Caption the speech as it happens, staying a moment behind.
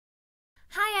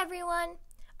everyone!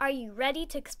 Are you ready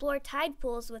to explore tide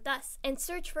pools with us and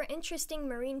search for interesting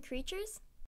marine creatures?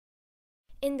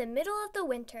 In the middle of the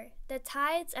winter, the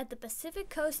tides at the Pacific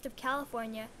coast of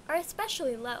California are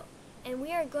especially low, and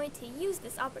we are going to use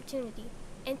this opportunity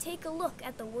and take a look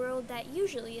at the world that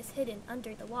usually is hidden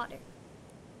under the water.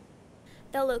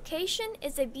 The location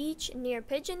is a beach near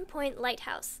Pigeon Point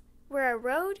Lighthouse, where a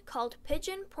road called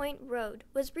Pigeon Point Road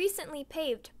was recently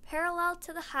paved parallel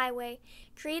to the highway,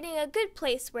 creating a good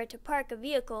place where to park a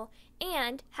vehicle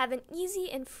and have an easy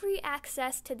and free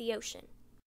access to the ocean.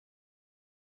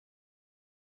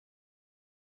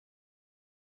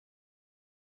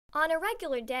 On a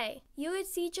regular day, you would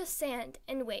see just sand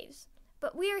and waves,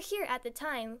 but we are here at the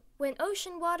time when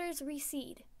ocean waters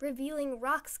recede, revealing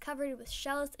rocks covered with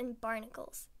shells and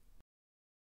barnacles.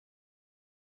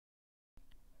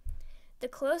 The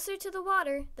closer to the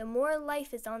water, the more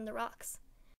life is on the rocks.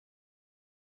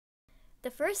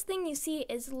 The first thing you see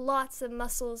is lots of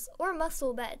mussels or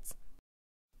mussel beds.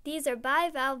 These are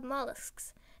bivalve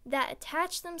mollusks that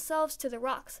attach themselves to the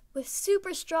rocks with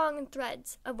super strong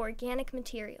threads of organic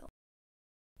material.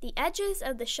 The edges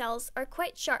of the shells are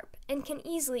quite sharp and can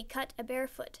easily cut a bare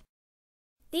foot.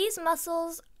 These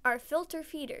mussels are filter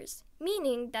feeders,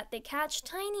 meaning that they catch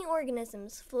tiny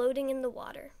organisms floating in the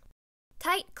water.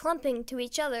 Tight clumping to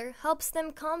each other helps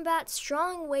them combat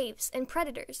strong waves and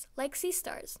predators like sea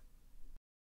stars.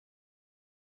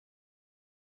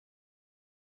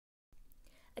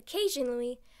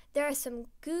 Occasionally, there are some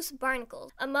goose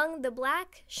barnacles among the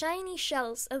black, shiny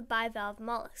shells of bivalve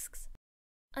mollusks.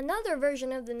 Another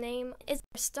version of the name is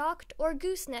a stalked or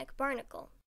gooseneck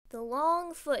barnacle. The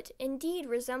long foot indeed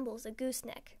resembles a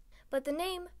gooseneck, but the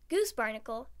name goose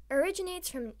barnacle originates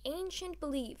from an ancient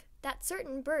belief that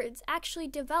certain birds actually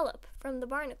develop from the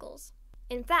barnacles.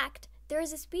 In fact, there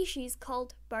is a species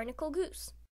called barnacle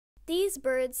goose. These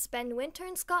birds spend winter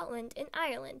in Scotland and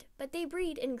Ireland, but they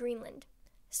breed in Greenland.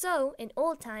 So, in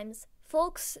old times,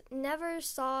 folks never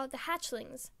saw the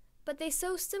hatchlings, but they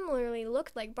so similarly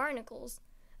looked like barnacles,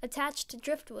 attached to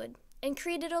driftwood, and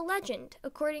created a legend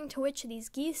according to which these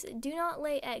geese do not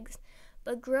lay eggs,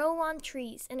 but grow on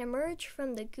trees and emerge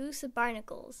from the goose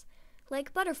barnacles,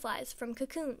 like butterflies from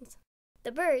cocoons.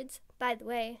 The birds, by the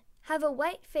way, have a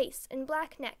white face and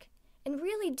black neck, and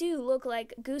really do look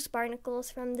like goose barnacles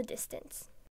from the distance.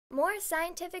 More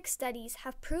scientific studies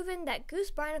have proven that goose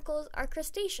barnacles are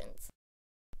crustaceans,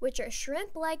 which are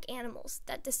shrimp-like animals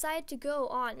that decide to go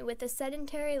on with a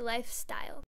sedentary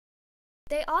lifestyle.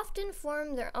 They often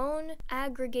form their own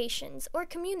aggregations or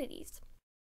communities.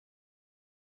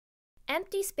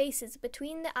 Empty spaces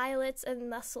between the islets of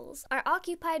mussels are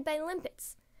occupied by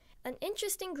limpets, an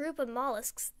interesting group of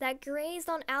mollusks that graze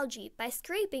on algae by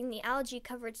scraping the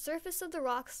algae-covered surface of the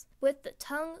rocks with the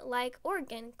tongue-like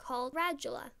organ called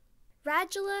radula.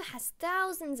 Radula has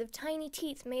thousands of tiny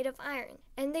teeth made of iron,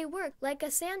 and they work like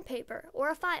a sandpaper or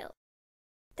a file.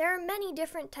 There are many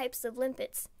different types of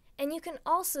limpets, and you can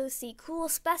also see cool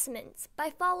specimens by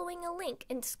following a link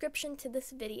in description to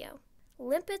this video.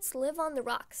 Limpets live on the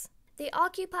rocks. They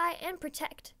occupy and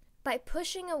protect by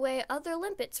pushing away other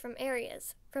limpets from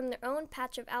areas from their own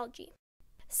patch of algae.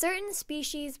 Certain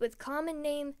species with common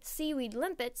name seaweed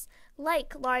limpets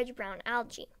like large brown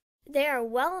algae. They are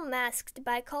well masked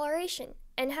by coloration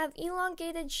and have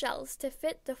elongated shells to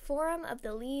fit the form of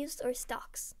the leaves or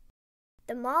stalks.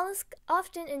 The mollusk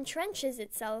often entrenches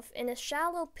itself in a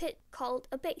shallow pit called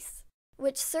a base,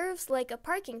 which serves like a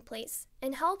parking place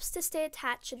and helps to stay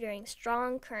attached during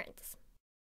strong currents.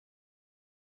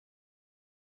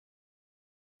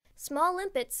 Small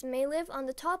limpets may live on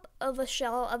the top of a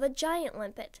shell of a giant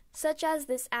limpet, such as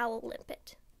this owl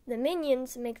limpet. The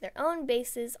minions make their own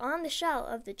bases on the shell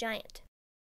of the giant.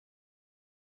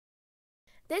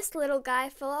 This little guy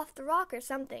fell off the rock or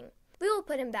something. We will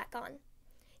put him back on.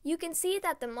 You can see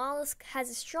that the mollusk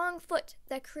has a strong foot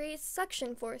that creates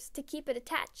suction force to keep it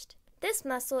attached. This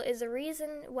muscle is a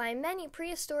reason why many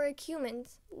prehistoric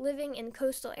humans living in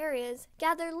coastal areas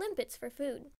gather limpets for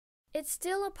food. It's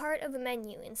still a part of a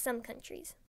menu in some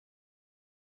countries.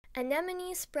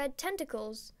 Anemones spread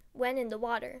tentacles when in the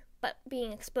water, but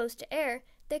being exposed to air,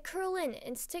 they curl in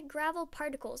and stick gravel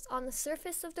particles on the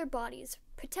surface of their bodies,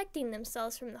 protecting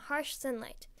themselves from the harsh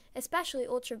sunlight, especially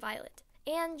ultraviolet,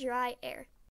 and dry air.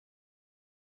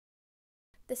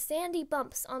 The sandy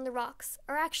bumps on the rocks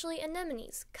are actually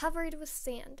anemones covered with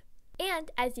sand.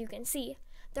 And, as you can see,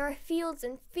 there are fields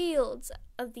and fields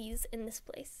of these in this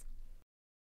place.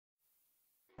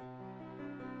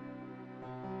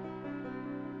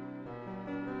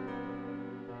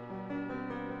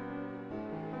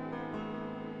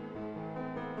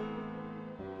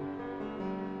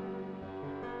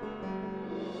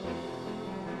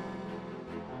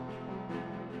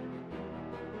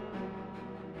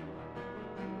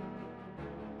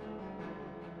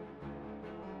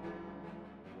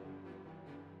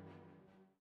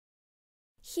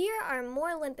 Here are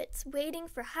more limpets waiting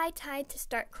for high tide to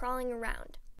start crawling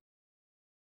around.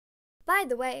 By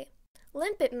the way,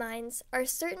 limpet mines are a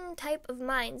certain type of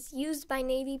mines used by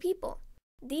Navy people.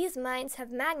 These mines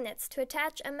have magnets to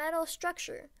attach a metal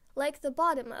structure, like the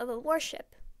bottom of a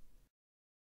warship.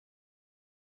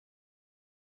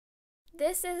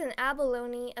 This is an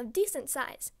abalone of decent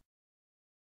size.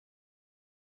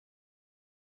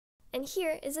 And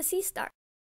here is a sea star.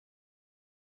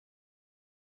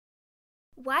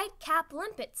 White-capped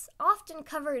limpets, often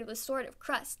covered with sort of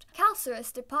crust,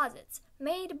 calcareous deposits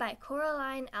made by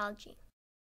coralline algae.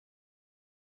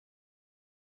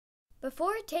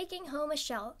 Before taking home a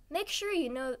shell, make sure you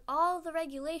know all the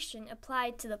regulation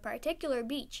applied to the particular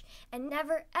beach and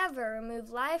never ever remove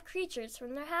live creatures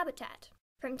from their habitat.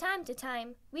 From time to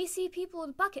time, we see people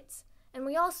with buckets, and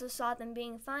we also saw them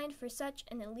being fined for such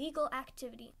an illegal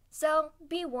activity. So,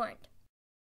 be warned.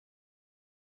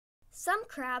 Some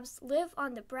crabs live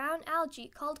on the brown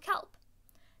algae called kelp.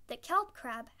 The kelp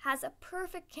crab has a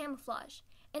perfect camouflage,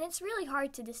 and it's really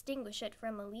hard to distinguish it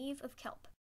from a leaf of kelp.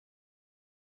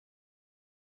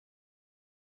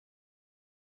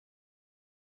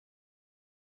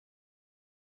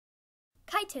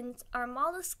 Chitons are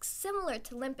mollusks similar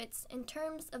to limpets in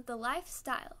terms of the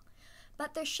lifestyle,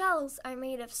 but their shells are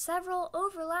made of several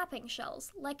overlapping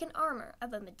shells like an armor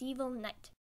of a medieval knight.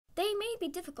 They may be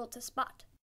difficult to spot.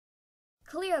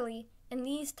 Clearly, in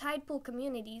these tide pool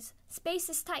communities, space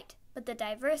is tight, but the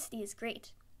diversity is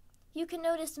great. You can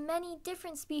notice many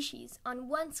different species on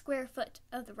 1 square foot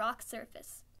of the rock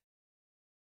surface.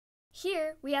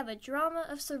 Here we have a drama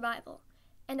of survival,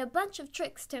 and a bunch of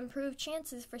tricks to improve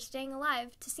chances for staying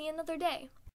alive to see another day.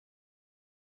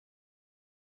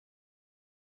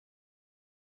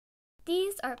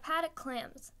 These are paddock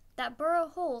clams that burrow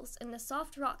holes in the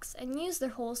soft rocks and use their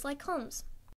holes like homes.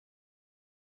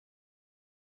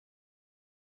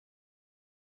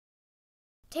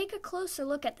 Take a closer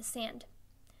look at the sand.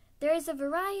 There is a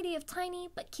variety of tiny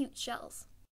but cute shells.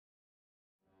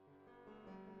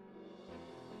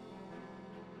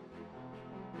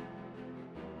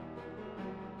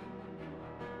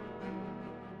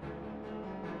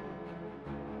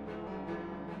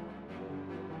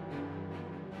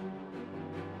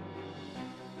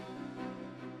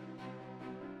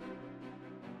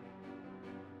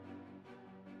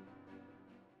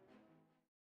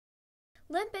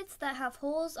 Limpets that have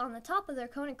holes on the top of their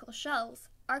conical shells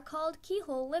are called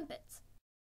keyhole limpets.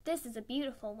 This is a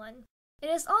beautiful one. It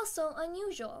is also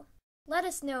unusual. Let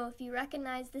us know if you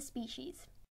recognize the species.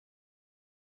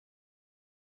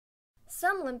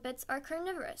 Some limpets are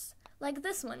carnivorous, like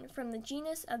this one from the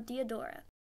genus of Diodora.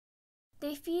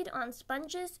 They feed on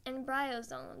sponges and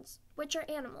bryozoans, which are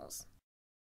animals.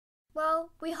 Well,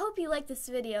 we hope you liked this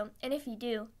video, and if you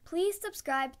do, please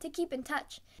subscribe to keep in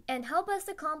touch and help us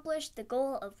accomplish the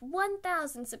goal of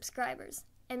 1,000 subscribers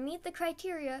and meet the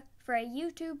criteria for a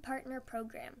YouTube partner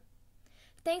program.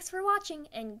 Thanks for watching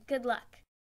and good luck!